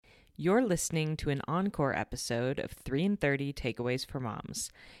You're listening to an encore episode of 3 in 30 Takeaways for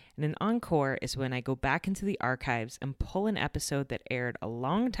Moms. And an encore is when I go back into the archives and pull an episode that aired a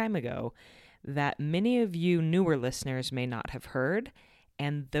long time ago that many of you newer listeners may not have heard,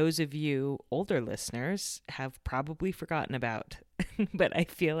 and those of you older listeners have probably forgotten about. But I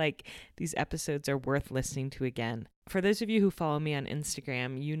feel like these episodes are worth listening to again. For those of you who follow me on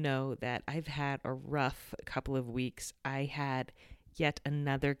Instagram, you know that I've had a rough couple of weeks. I had yet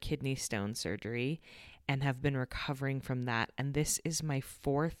another kidney stone surgery and have been recovering from that. And this is my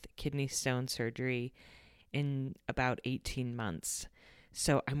 4th kidney stone surgery in about 18 months.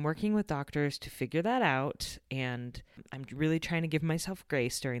 So I'm working with doctors to figure that out, and I'm really trying to give myself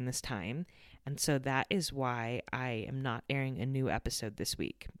grace during this time. And so that is why I am not airing a new episode this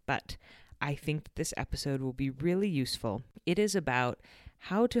week. But I think that this episode will be really useful. It is about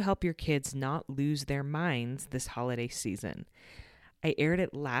how to help your kids not lose their minds this holiday season. I aired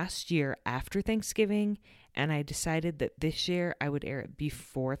it last year after Thanksgiving, and I decided that this year I would air it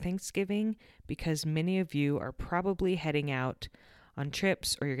before Thanksgiving because many of you are probably heading out on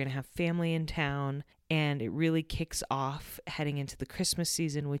trips or you're going to have family in town, and it really kicks off heading into the Christmas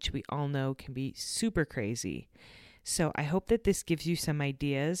season, which we all know can be super crazy. So I hope that this gives you some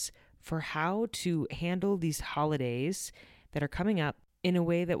ideas for how to handle these holidays that are coming up in a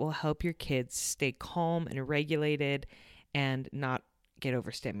way that will help your kids stay calm and regulated and not get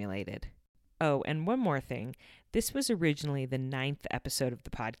overstimulated. Oh, and one more thing. This was originally the 9th episode of the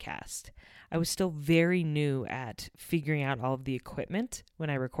podcast. I was still very new at figuring out all of the equipment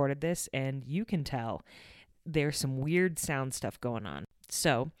when I recorded this, and you can tell there's some weird sound stuff going on.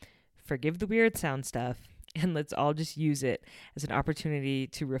 So, forgive the weird sound stuff, and let's all just use it as an opportunity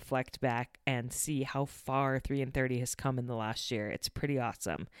to reflect back and see how far 3 in 30 has come in the last year. It's pretty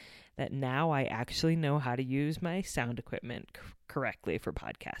awesome that now I actually know how to use my sound equipment correctly for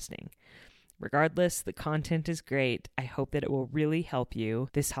podcasting. Regardless, the content is great. I hope that it will really help you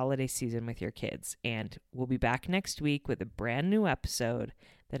this holiday season with your kids. And we'll be back next week with a brand new episode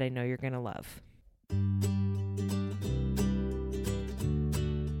that I know you're going to love.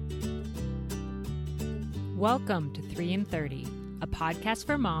 Welcome to 3 in 30, a podcast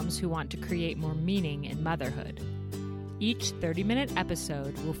for moms who want to create more meaning in motherhood. Each 30-minute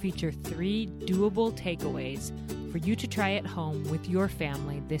episode will feature 3 doable takeaways for you to try at home with your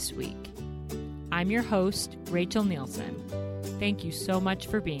family this week. I'm your host, Rachel Nielsen. Thank you so much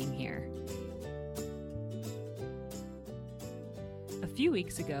for being here. A few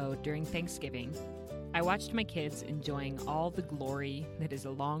weeks ago during Thanksgiving, I watched my kids enjoying all the glory that is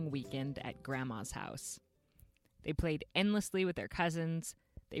a long weekend at Grandma's house. They played endlessly with their cousins.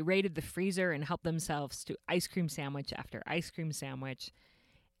 They raided the freezer and helped themselves to ice cream sandwich after ice cream sandwich.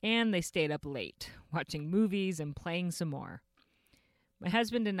 And they stayed up late, watching movies and playing some more. My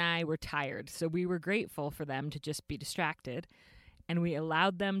husband and I were tired, so we were grateful for them to just be distracted, and we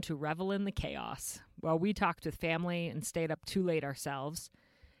allowed them to revel in the chaos while we talked with family and stayed up too late ourselves,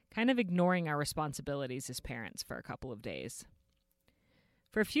 kind of ignoring our responsibilities as parents for a couple of days.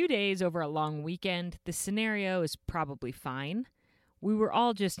 For a few days over a long weekend, the scenario is probably fine. We were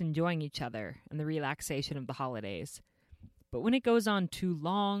all just enjoying each other and the relaxation of the holidays. But when it goes on too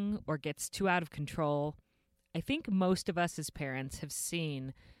long or gets too out of control, I think most of us as parents have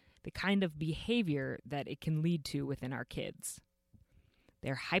seen the kind of behavior that it can lead to within our kids.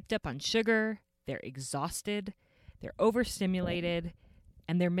 They're hyped up on sugar, they're exhausted, they're overstimulated,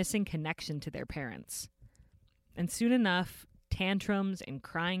 and they're missing connection to their parents. And soon enough, tantrums and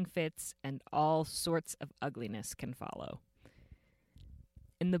crying fits and all sorts of ugliness can follow.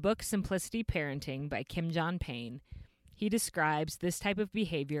 In the book Simplicity Parenting by Kim John Payne, he describes this type of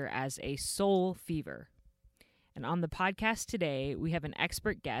behavior as a soul fever. And on the podcast today, we have an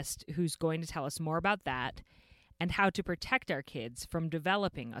expert guest who's going to tell us more about that and how to protect our kids from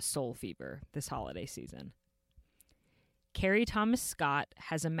developing a soul fever this holiday season. Carrie Thomas Scott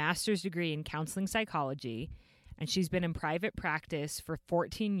has a master's degree in counseling psychology, and she's been in private practice for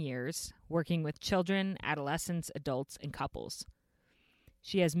 14 years, working with children, adolescents, adults, and couples.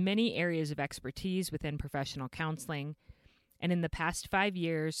 She has many areas of expertise within professional counseling, and in the past 5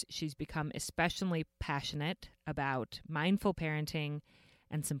 years, she's become especially passionate about mindful parenting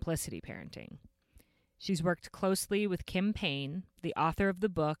and simplicity parenting. She's worked closely with Kim Payne, the author of the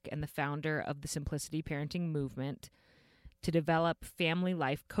book and the founder of the Simplicity Parenting movement, to develop family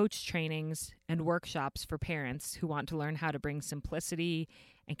life coach trainings and workshops for parents who want to learn how to bring simplicity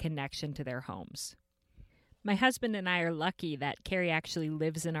and connection to their homes. My husband and I are lucky that Carrie actually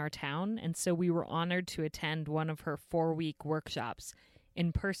lives in our town, and so we were honored to attend one of her 4-week workshops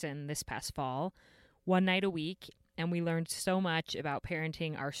in person this past fall, one night a week, and we learned so much about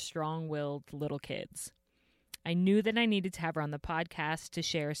parenting our strong-willed little kids. I knew that I needed to have her on the podcast to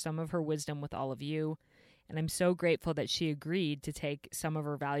share some of her wisdom with all of you, and I'm so grateful that she agreed to take some of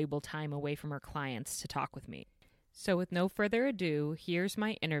her valuable time away from her clients to talk with me. So with no further ado, here's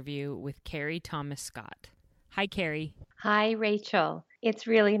my interview with Carrie Thomas Scott. Hi, Carrie. Hi, Rachel. It's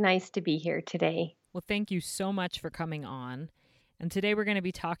really nice to be here today. Well, thank you so much for coming on. And today we're going to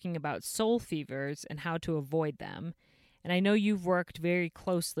be talking about soul fevers and how to avoid them. And I know you've worked very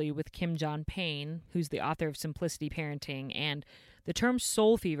closely with Kim John Payne, who's the author of Simplicity Parenting, and the term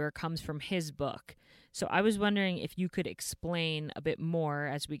soul fever comes from his book. So I was wondering if you could explain a bit more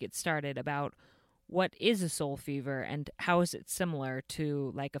as we get started about what is a soul fever and how is it similar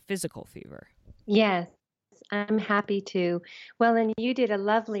to like a physical fever? Yes, I'm happy to. Well, and you did a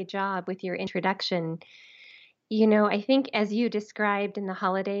lovely job with your introduction. I think as you described in the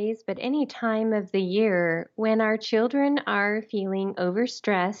holidays, but any time of the year when our children are feeling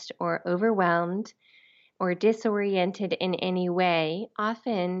overstressed or overwhelmed or disoriented in any way,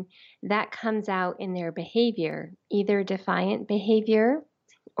 often that comes out in their behavior, either defiant behavior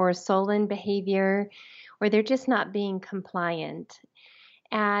or sullen behavior, or they're just not being compliant.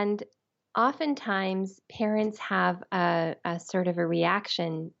 And oftentimes, parents have a sort of a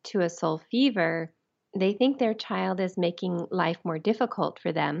reaction to a soul fever. They think their child is making life more difficult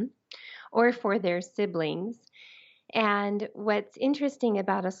for them or for their siblings. And what's interesting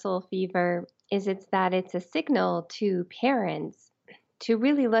about a soul fever is that it's a signal to parents to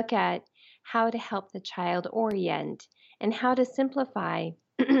really look at how to help the child orient and how to simplify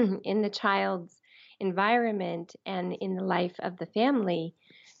in the child's environment and in the life of the family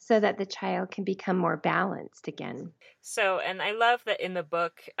so that the child can become more balanced again. So, and I love that in the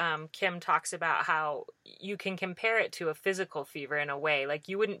book, Kim talks about how you can compare it to a physical fever in a way. Like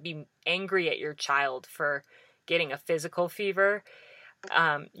you wouldn't be angry at your child for getting a physical fever.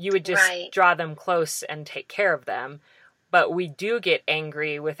 You would just draw them close and take care of them. But we do get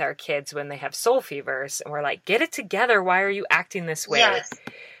angry with our kids when they have soul fevers, and we're like, "Get it together! Why are you acting this way?" Yes.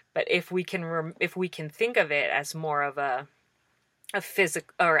 But if we can think of it as more of a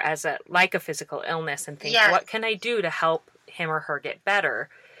physical or as a physical illness and think, what can I do to help him or her get better?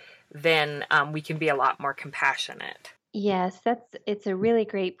 Then we can be a lot more compassionate. Yes, it's a really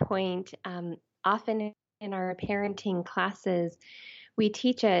great point. Often in our parenting classes, we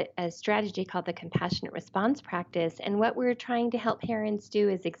teach a strategy called the compassionate response practice. And what we're trying to help parents do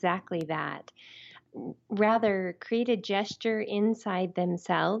is exactly that. Rather, create a gesture inside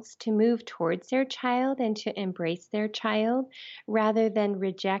themselves to move towards their child and to embrace their child, rather than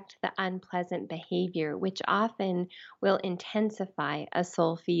reject the unpleasant behavior, which often will intensify a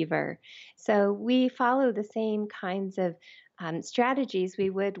soul fever. So we follow the same kinds of strategies we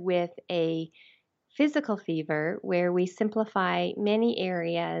would with a physical fever, where we simplify many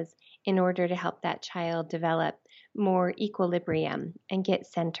areas in order to help that child develop more equilibrium and get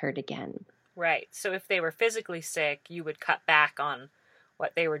centered again. Right. So if they were physically sick, you would cut back on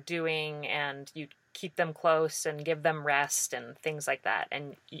what they were doing and you'd keep them close and give them rest and things like that.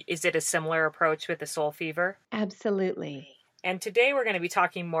 And is it a similar approach with the soul fever? Absolutely. And today we're going to be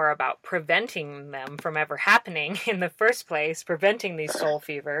talking more about preventing them from ever happening in the first place, preventing these soul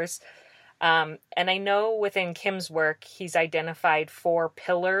fevers. And I know within Kim's work, he's identified 4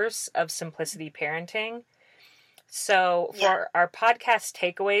 pillars of simplicity parenting. So for our podcast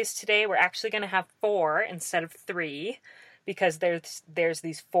takeaways today, we're actually going to have 4 instead of 3 because there's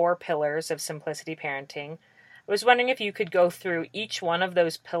these 4 pillars of simplicity parenting. I was wondering if you could go through each one of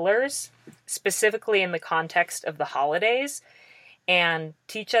those pillars, specifically in the context of the holidays, and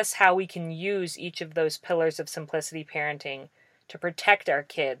teach us how we can use each of those pillars of simplicity parenting to protect our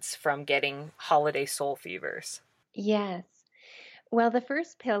kids from getting holiday soul fevers. Yes. Well, the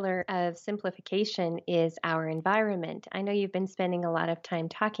first pillar of simplification is our environment. I know you've been spending a lot of time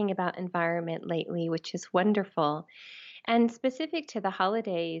talking about environment lately, which is wonderful. And specific to the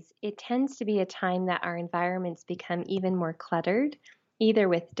holidays, it tends to be a time that our environments become even more cluttered, either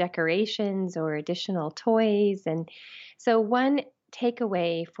with decorations or additional toys. And so one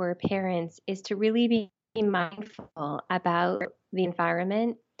takeaway for parents is to really be mindful about the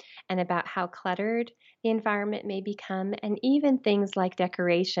environment and about how cluttered the environment may become, and even things like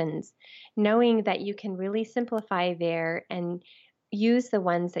decorations, knowing that you can really simplify there and use the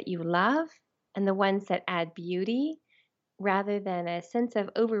ones that you love and the ones that add beauty rather than a sense of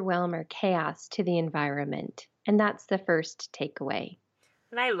overwhelm or chaos to the environment. And that's the first takeaway.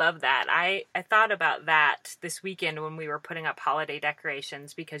 And I love that. I thought about that this weekend when we were putting up holiday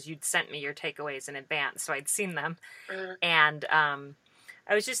decorations because you'd sent me your takeaways in advance, so I'd seen them. And I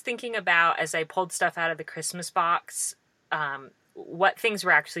I was just thinking about, as I pulled stuff out of the Christmas box, what things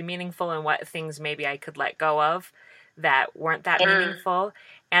were actually meaningful and what things maybe I could let go of that weren't that meaningful.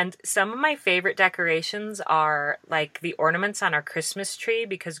 And some of my favorite decorations are like the ornaments on our Christmas tree,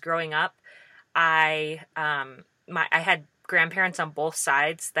 because growing up, I had grandparents on both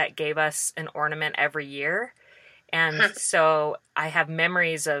sides that gave us an ornament every year. And so I have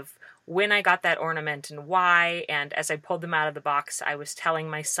memories of when I got that ornament and why. And as I pulled them out of the box, I was telling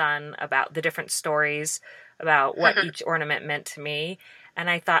my son about the different stories about what each ornament meant to me. And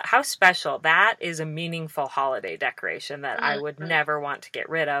I thought, how special. That is a meaningful holiday decoration that I would never want to get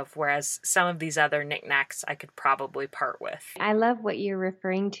rid of, whereas some of these other knickknacks I could probably part with. I love what you're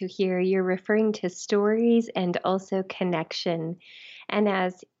referring to here. You're referring to stories and also connection. And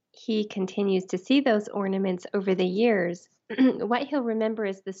as he continues to see those ornaments over the years, what he'll remember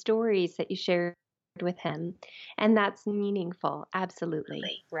is the stories that you shared with him. And that's meaningful,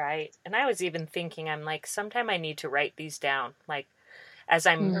 absolutely. Right. And I was even thinking, I'm like, sometime I need to write these down. Like, as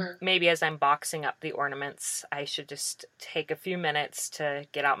I'm boxing up the ornaments, I should just take a few minutes to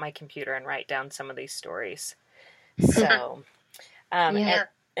get out my computer and write down some of these stories. So,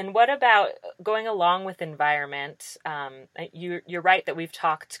 and what about going along with environment? You're right that we've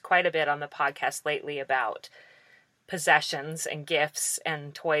talked quite a bit on the podcast lately about possessions and gifts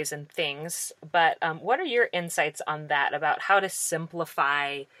and toys and things. But what are your insights on that, about how to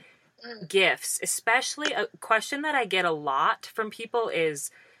simplify gifts? Especially a question that I get a lot from people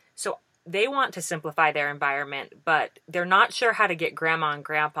is, so they want to simplify their environment, but they're not sure how to get grandma and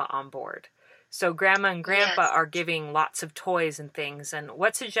grandpa on board. So grandma and grandpa are giving lots of toys and things. And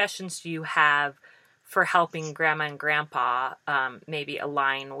what suggestions do you have for helping grandma and grandpa maybe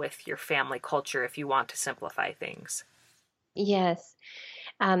align with your family culture if you want to simplify things? Yes.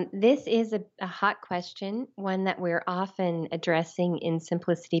 This is a hot question, one that we're often addressing in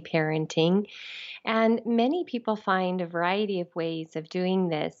Simplicity Parenting. And many people find a variety of ways of doing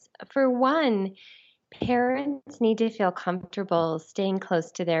this. For one, parents need to feel comfortable staying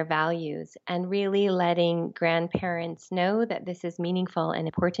close to their values and really letting grandparents know that this is meaningful and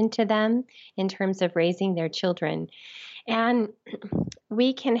important to them in terms of raising their children. And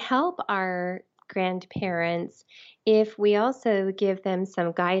we can help our grandparents if we also give them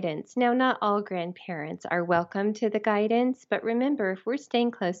some guidance. Now, not all grandparents are welcome to the guidance, but remember, if we're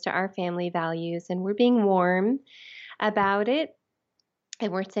staying close to our family values and we're being warm about it,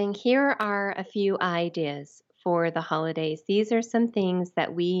 and we're saying, here are a few ideas for the holidays. These are some things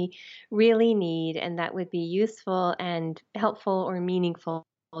that we really need and that would be useful and helpful or meaningful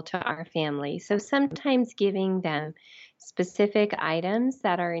to our family. So sometimes giving them specific items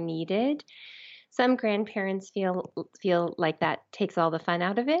that are needed. Some grandparents feel like that takes all the fun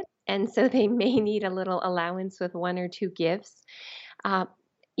out of it, and so they may need a little allowance with one or two gifts. Uh,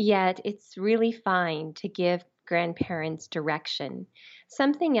 Yet it's really fine to give grandparents direction.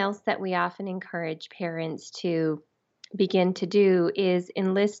 Something else that we often encourage parents to begin to do is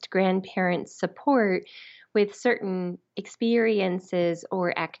enlist grandparents' support with certain experiences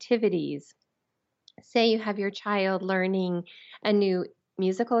or activities. Say you have your child learning a new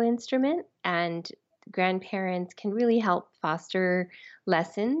musical instrument, and grandparents can really help foster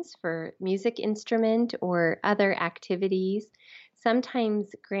lessons for music instrument or other activities.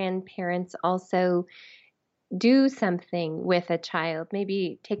 Sometimes grandparents also do something with a child,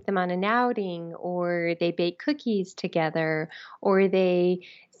 maybe take them on an outing, or they bake cookies together, or they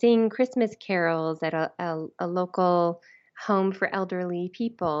sing Christmas carols at a local home for elderly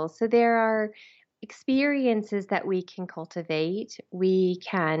people. So there are experiences that we can cultivate. We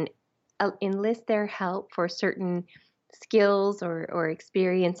can enlist their help for certain skills or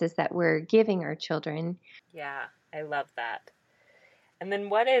experiences that we're giving our children. Yeah, I love that. And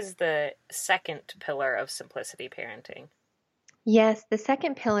then what is the second pillar of simplicity parenting? Yes, the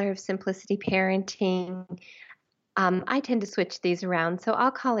second pillar of simplicity parenting, I tend to switch these around, so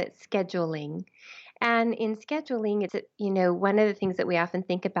I'll call it scheduling. And in scheduling, it's, one of the things that we often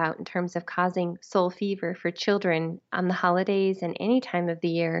think about in terms of causing soul fever for children on the holidays and any time of the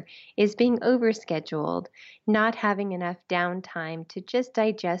year is being overscheduled, not having enough downtime to just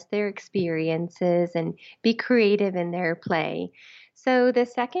digest their experiences and be creative in their play. So the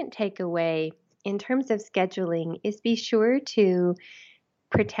second takeaway in terms of scheduling is be sure to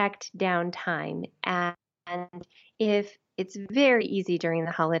protect downtime. And if it's very easy during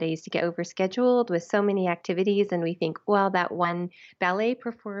the holidays to get overscheduled with so many activities, and we think, well, that one ballet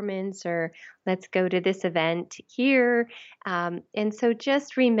performance, or let's go to this event here. And so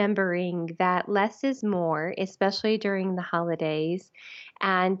just remembering that less is more, especially during the holidays,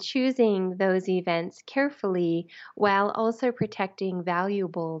 and choosing those events carefully while also protecting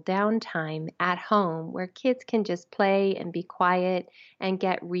valuable downtime at home where kids can just play and be quiet and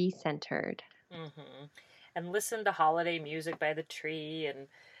get recentered. Mm-hmm. And listen to holiday music by the tree and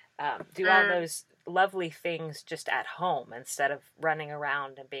do all Mm. those lovely things just at home instead of running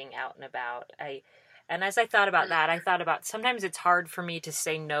around and being out and about. And as I thought about that, I thought about sometimes it's hard for me to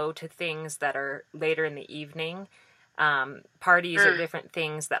say no to things that are later in the evening, parties or Mm. different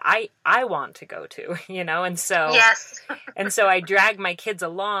things that I want to go to, you know, Yes. and so I drag my kids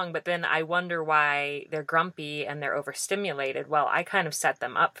along, but then I wonder why they're grumpy and they're overstimulated. Well, I kind of set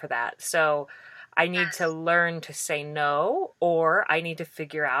them up for that. So I need to learn to say no, or I need to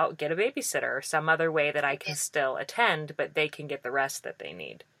figure out, get a babysitter or some other way that I can still attend, but they can get the rest that they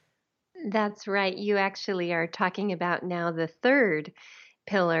need. That's right. You actually are talking about now the third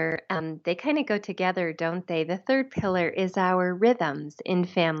pillar. They kind of go together, don't they? The third pillar is our rhythms in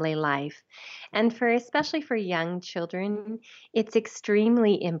family life. And for especially for young children, it's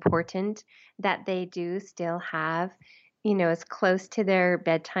extremely important that they do still have, as close to their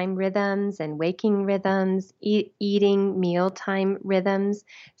bedtime rhythms and waking rhythms, eating mealtime rhythms.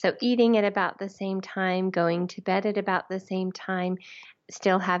 So eating at about the same time, going to bed at about the same time,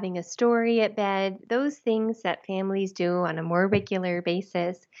 still having a story at bed, those things that families do on a more regular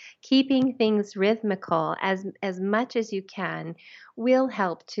basis, keeping things rhythmical as much as you can will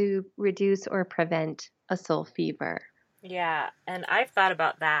help to reduce or prevent a soul fever. Yeah, and I've thought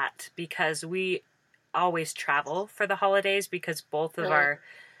about that because we always travel for the holidays because both of Mm.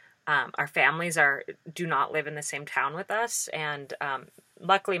 our families are do not live in the same town with us, and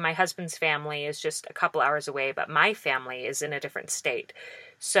luckily my husband's family is just a couple hours away, but my family is in a different state.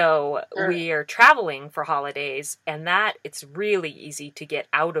 So Mm. we are traveling for holidays, and that it's really easy to get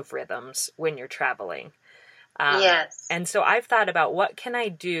out of rhythms when you're traveling. Yes. And so I've thought about what can I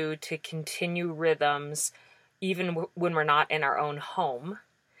do to continue rhythms even when we're not in our own home.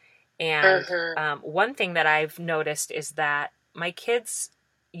 And Mm-hmm. one thing that I've noticed is that my kids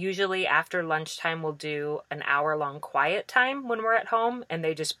usually after lunchtime will do an hour long quiet time when we're at home and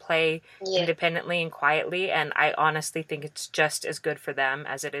they just play Yeah. independently and quietly. And I honestly think it's just as good for them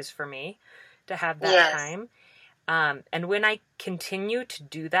as it is for me to have that Yes. time. And when I continue to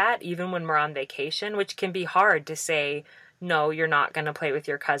do that, even when we're on vacation, which can be hard to say, no, you're not going to play with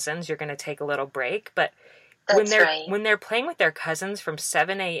your cousins, you're going to take a little break. But That's right. when they're playing with their cousins from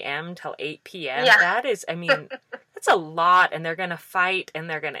 7 a.m. till 8 p.m., Yeah. that is, I mean, that's a lot. And they're going to fight and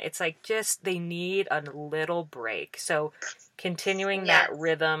it's like just, they need a little break. So continuing that Yes.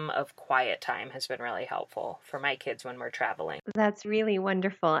 rhythm of quiet time has been really helpful for my kids when we're traveling. That's really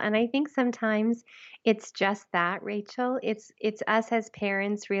wonderful. And I think sometimes it's just that, Rachel. It's us as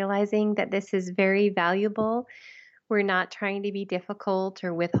parents realizing that this is very valuable. We're not trying to be difficult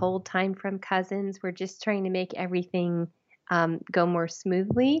or withhold time from cousins. We're just trying to make everything go more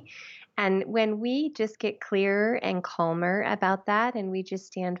smoothly. And when we just get clearer and calmer about that, and we just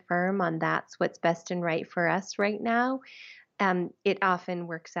stand firm on that's what's best and right for us right now, it often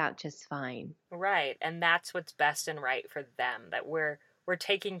works out just fine. Right. And that's what's best and right for them, that we're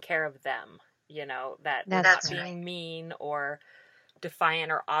taking care of them, that we're not That's That's right. being mean or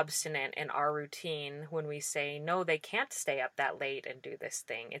defiant or obstinate in our routine when we say no, they can't stay up that late and do this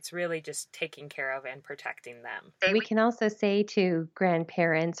thing. It's really just taking care of and protecting them. Say We we can also say to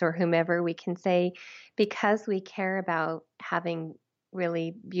grandparents or whomever, we can say, because we care about having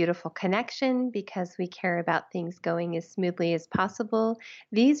really beautiful connection, because we care about things going as smoothly as possible,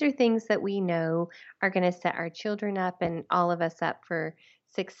 these are things that we know are going to set our children up and all of us up for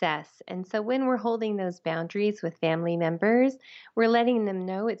success. And so when we're holding those boundaries with family members, we're letting them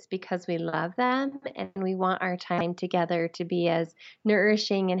know it's because we love them and we want our time together to be as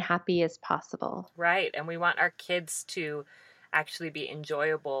nourishing and happy as possible. Right. And we want our kids to actually be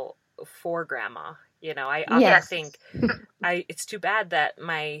enjoyable for grandma. I often Yes. think it's too bad that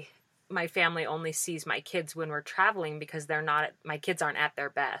my family only sees my kids when we're traveling because my kids aren't at their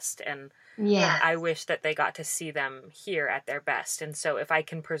best. And Yes. I wish that they got to see them here at their best. And so if I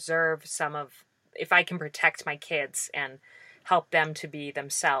can if I can protect my kids and help them to be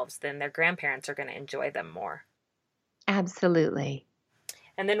themselves, then their grandparents are going to enjoy them more. Absolutely.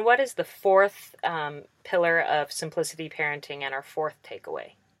 And then what is the fourth pillar of simplicity parenting and our fourth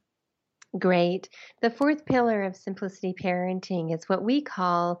takeaway? Great. The fourth pillar of simplicity parenting is what we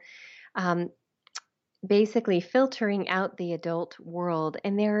call um, basically filtering out the adult world.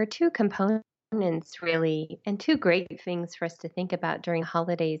 And there are two components, really, and two great things for us to think about during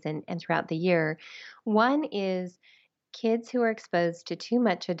holidays and throughout the year. One is kids who are exposed to too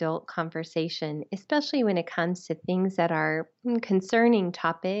much adult conversation, especially when it comes to things that are concerning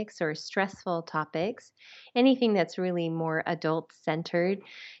topics or stressful topics, anything that's really more adult centered.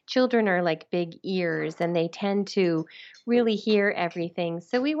 Children are like big ears and they tend to really hear everything.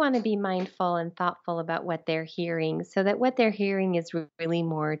 So we want to be mindful and thoughtful about what they're hearing so that what they're hearing is really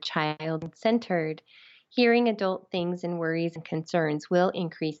more child centered. Hearing adult things and worries and concerns will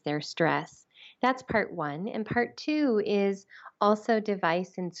increase their stress. That's part one. And part two is also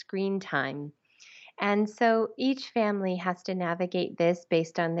device and screen time. And so each family has to navigate this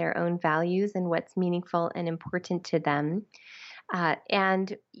based on their own values and what's meaningful and important to them.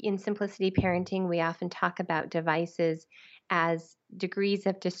 And in Simplicity Parenting, we often talk about devices as degrees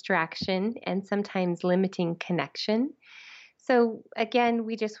of distraction and sometimes limiting connection. So, again,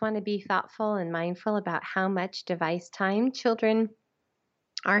 we just want to be thoughtful and mindful about how much device time children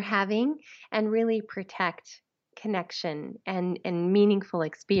are having and really protect connection and meaningful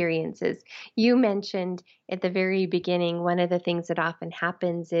experiences. You mentioned at the very beginning, one of the things that often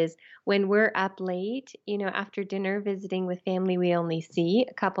happens is when we're up late, after dinner visiting with family we only see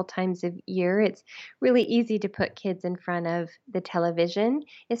a couple times a year, it's really easy to put kids in front of the television,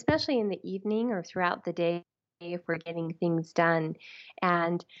 especially in the evening or throughout the day if we're getting things done.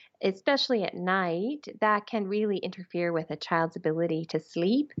 And especially at night, that can really interfere with a child's ability to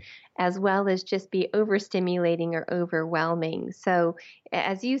sleep, as well as just be overstimulating or overwhelming. So,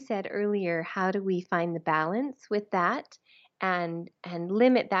 as you said earlier, how do we find the balance with that and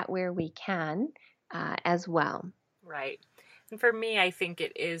limit that where we can as well? Right. And for me, I think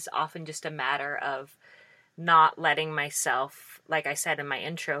it is often just a matter of not letting myself, like I said in my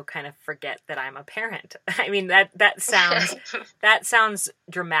intro, kind of forget that I'm a parent. I mean, that sounds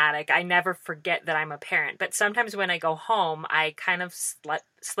dramatic. I never forget that I'm a parent, but sometimes when I go home, I kind of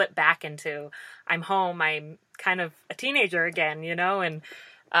slip back into I'm home. I'm kind of a teenager again, and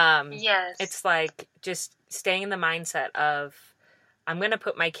Yes. it's like just staying in the mindset of I'm going to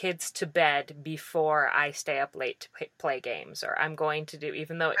put my kids to bed before I stay up late to play games, or I'm going to do,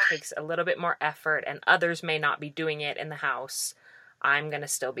 even though it takes a little bit more effort and others may not be doing it in the house, I'm going to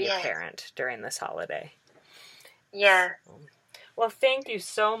still be a parent during this holiday. Yeah. Well, thank you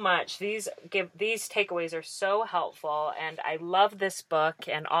so much. These takeaways are so helpful, and I love this book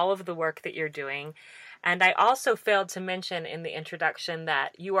and all of the work that you're doing. And I also failed to mention in the introduction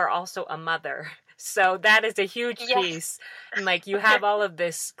that you are also a mother. So that is a huge piece. And like you have all of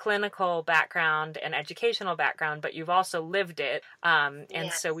this clinical background and educational background, but you've also lived it.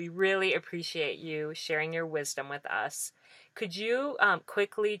 And so we really appreciate you sharing your wisdom with us. Could you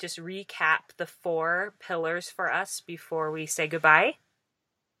quickly just recap the 4 pillars for us before we say goodbye?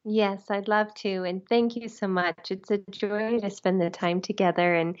 Yes, I'd love to. And thank you so much. It's a joy to spend the time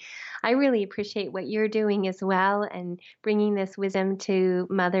together. And I really appreciate what you're doing as well and bringing this wisdom to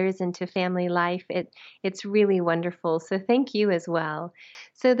mothers and to family life. It's really wonderful. So thank you as well.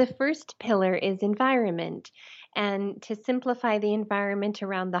 So the first pillar is environment. And to simplify the environment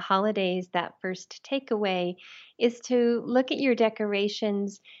around the holidays, that first takeaway is to look at your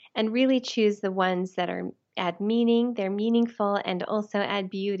decorations and really choose the ones that add meaning, they're meaningful, and also add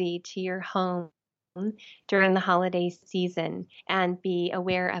beauty to your home during the holiday season, and be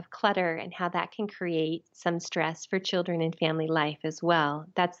aware of clutter and how that can create some stress for children and family life as well.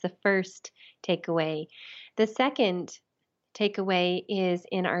 That's the first takeaway. The second takeaway is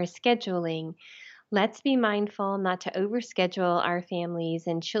in our scheduling. Let's be mindful not to overschedule our families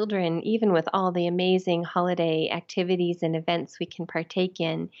and children, even with all the amazing holiday activities and events we can partake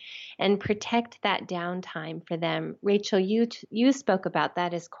in, and protect that downtime for them. Rachel, you spoke about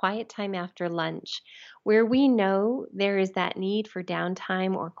that as quiet time after lunch, where we know there is that need for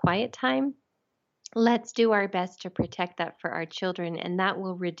downtime or quiet time. Let's do our best to protect that for our children, and that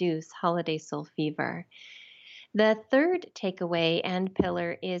will reduce holiday soul fever. The third takeaway and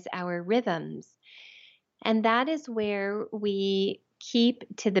pillar is our rhythms. And that is where we keep,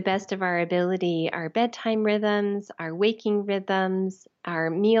 to the best of our ability, our bedtime rhythms, our waking rhythms, our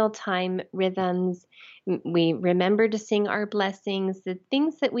mealtime rhythms. We remember to sing our blessings, the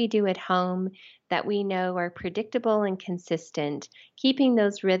things that we do at home that we know are predictable and consistent. Keeping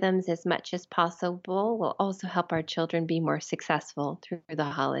those rhythms as much as possible will also help our children be more successful through the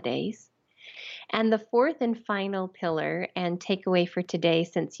holidays. And the fourth and final pillar and takeaway for today,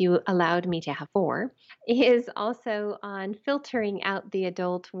 since you allowed me to have 4, is also on filtering out the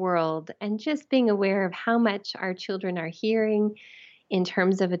adult world and just being aware of how much our children are hearing, in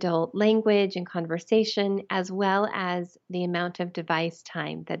terms of adult language and conversation, as well as the amount of device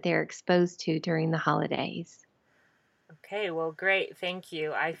time that they're exposed to during the holidays. Okay, well, great. Thank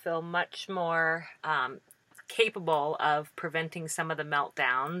you. I feel much more capable of preventing some of the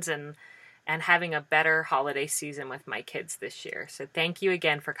meltdowns and having a better holiday season with my kids this year. So thank you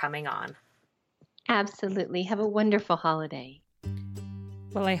again for coming on. Absolutely. Have a wonderful holiday.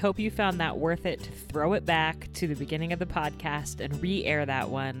 Well, I hope you found that worth it to throw it back to the beginning of the podcast and re-air that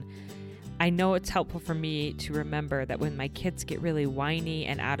one. I know it's helpful for me to remember that when my kids get really whiny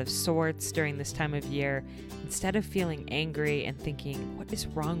and out of sorts during this time of year, instead of feeling angry and thinking, what is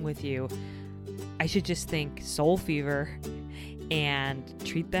wrong with you? I should just think soul fever and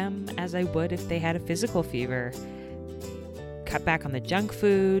treat them as I would if they had a physical fever. Cut back on the junk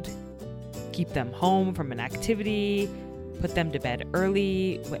food, keep them home from an activity, put them to bed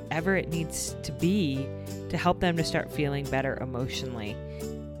early, whatever it needs to be to help them to start feeling better emotionally.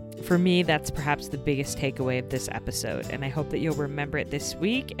 For me, that's perhaps the biggest takeaway of this episode, and I hope that you'll remember it this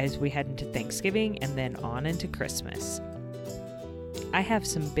week as we head into Thanksgiving and then on into Christmas. I have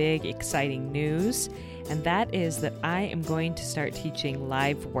some big, exciting news, and that is that I am going to start teaching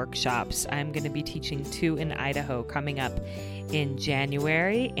live workshops. I'm going to be teaching 2 in Idaho coming up in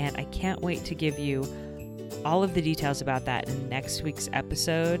January, and I can't wait to give you all of the details about that in next week's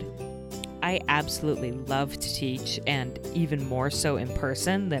episode. I absolutely love to teach, and even more so in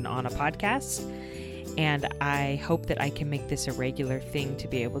person than on a podcast. And I hope that I can make this a regular thing to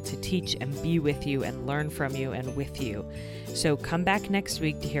be able to teach and be with you and learn from you and with you. So come back next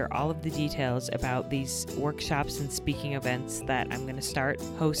week to hear all of the details about these workshops and speaking events that I'm going to start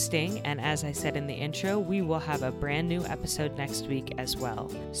hosting. And as I said in the intro, we will have a brand new episode next week as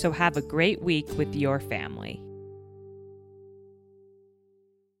well. So have a great week with your family.